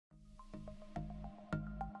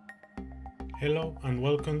Hello and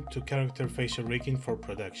welcome to Character Facial Rigging for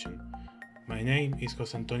Production. My name is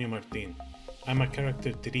Jose Antonio Martin. I'm a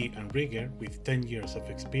character 3D and rigger with 10 years of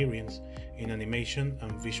experience in animation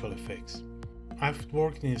and visual effects. I've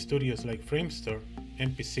worked in studios like Framestore,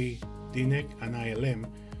 MPC, DNEG and ILM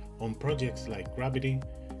on projects like Gravity,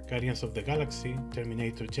 Guardians of the Galaxy,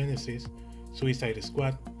 Terminator Genesis, Suicide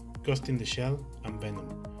Squad, Ghost in the Shell and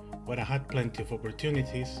Venom, where I had plenty of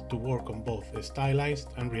opportunities to work on both stylized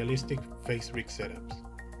and realistic face rig setups.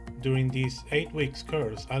 During this 8 weeks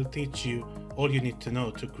course, I'll teach you all you need to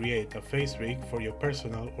know to create a face rig for your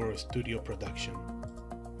personal or studio production.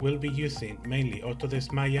 We'll be using mainly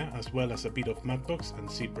Autodesk Maya as well as a bit of Matbox and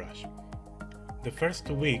ZBrush. The first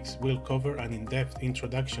 2 weeks will cover an in-depth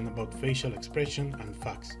introduction about facial expression and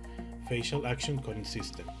FACS, Facial Action Coding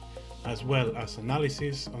System, as well as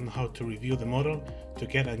analysis on how to review the model to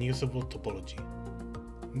get a usable topology.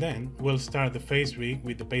 Then we'll start the face rig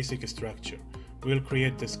with the basic structure. We'll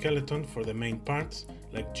create the skeleton for the main parts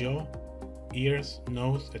like jaw, ears,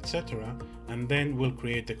 nose, etc. and then we'll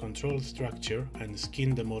create the control structure and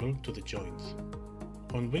skin the model to the joints.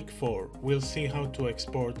 On week 4, we'll see how to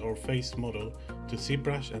export our face model to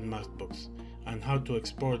ZBrush and Matbox, and how to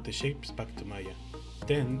export the shapes back to Maya.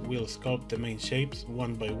 Then we'll sculpt the main shapes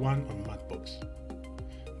one by one on Matbox.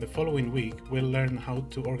 The following week we'll learn how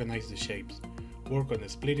to organize the shapes, work on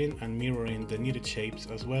splitting and mirroring the needed shapes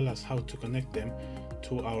as well as how to connect them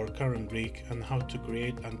to our current rig and how to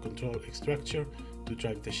create and control a structure to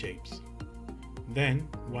drive the shapes. Then,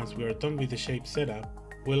 once we are done with the shape setup,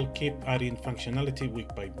 we'll keep adding functionality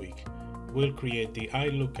week by week. We'll create the eye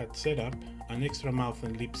look at setup, an extra mouth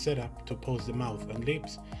and lip setup to pose the mouth and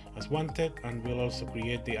lips as wanted, and we'll also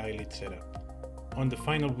create the eyelid setup. On the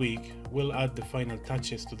final week, we'll add the final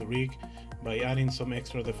touches to the rig by adding some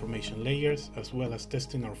extra deformation layers as well as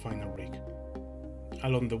testing our final rig.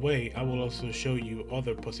 Along the way, I will also show you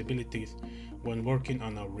other possibilities when working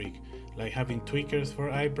on our rig, like having tweakers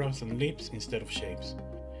for eyebrows and lips instead of shapes.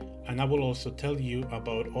 And I will also tell you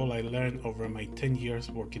about all I learned over my 10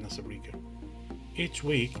 years working as a rigger. Each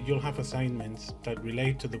week you'll have assignments that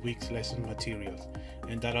relate to the week's lesson materials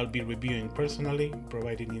and that I'll be reviewing personally,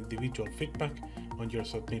 providing individual feedback on your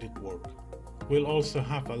submitted work. We'll also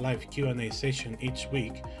have a live Q&A session each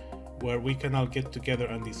week where we can all get together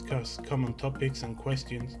and discuss common topics and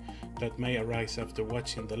questions that may arise after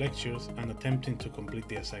watching the lectures and attempting to complete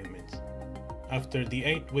the assignments. After the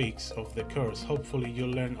 8 weeks of the course, hopefully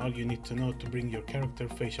you'll learn all you need to know to bring your character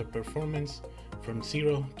facial performance from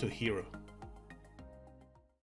zero to hero.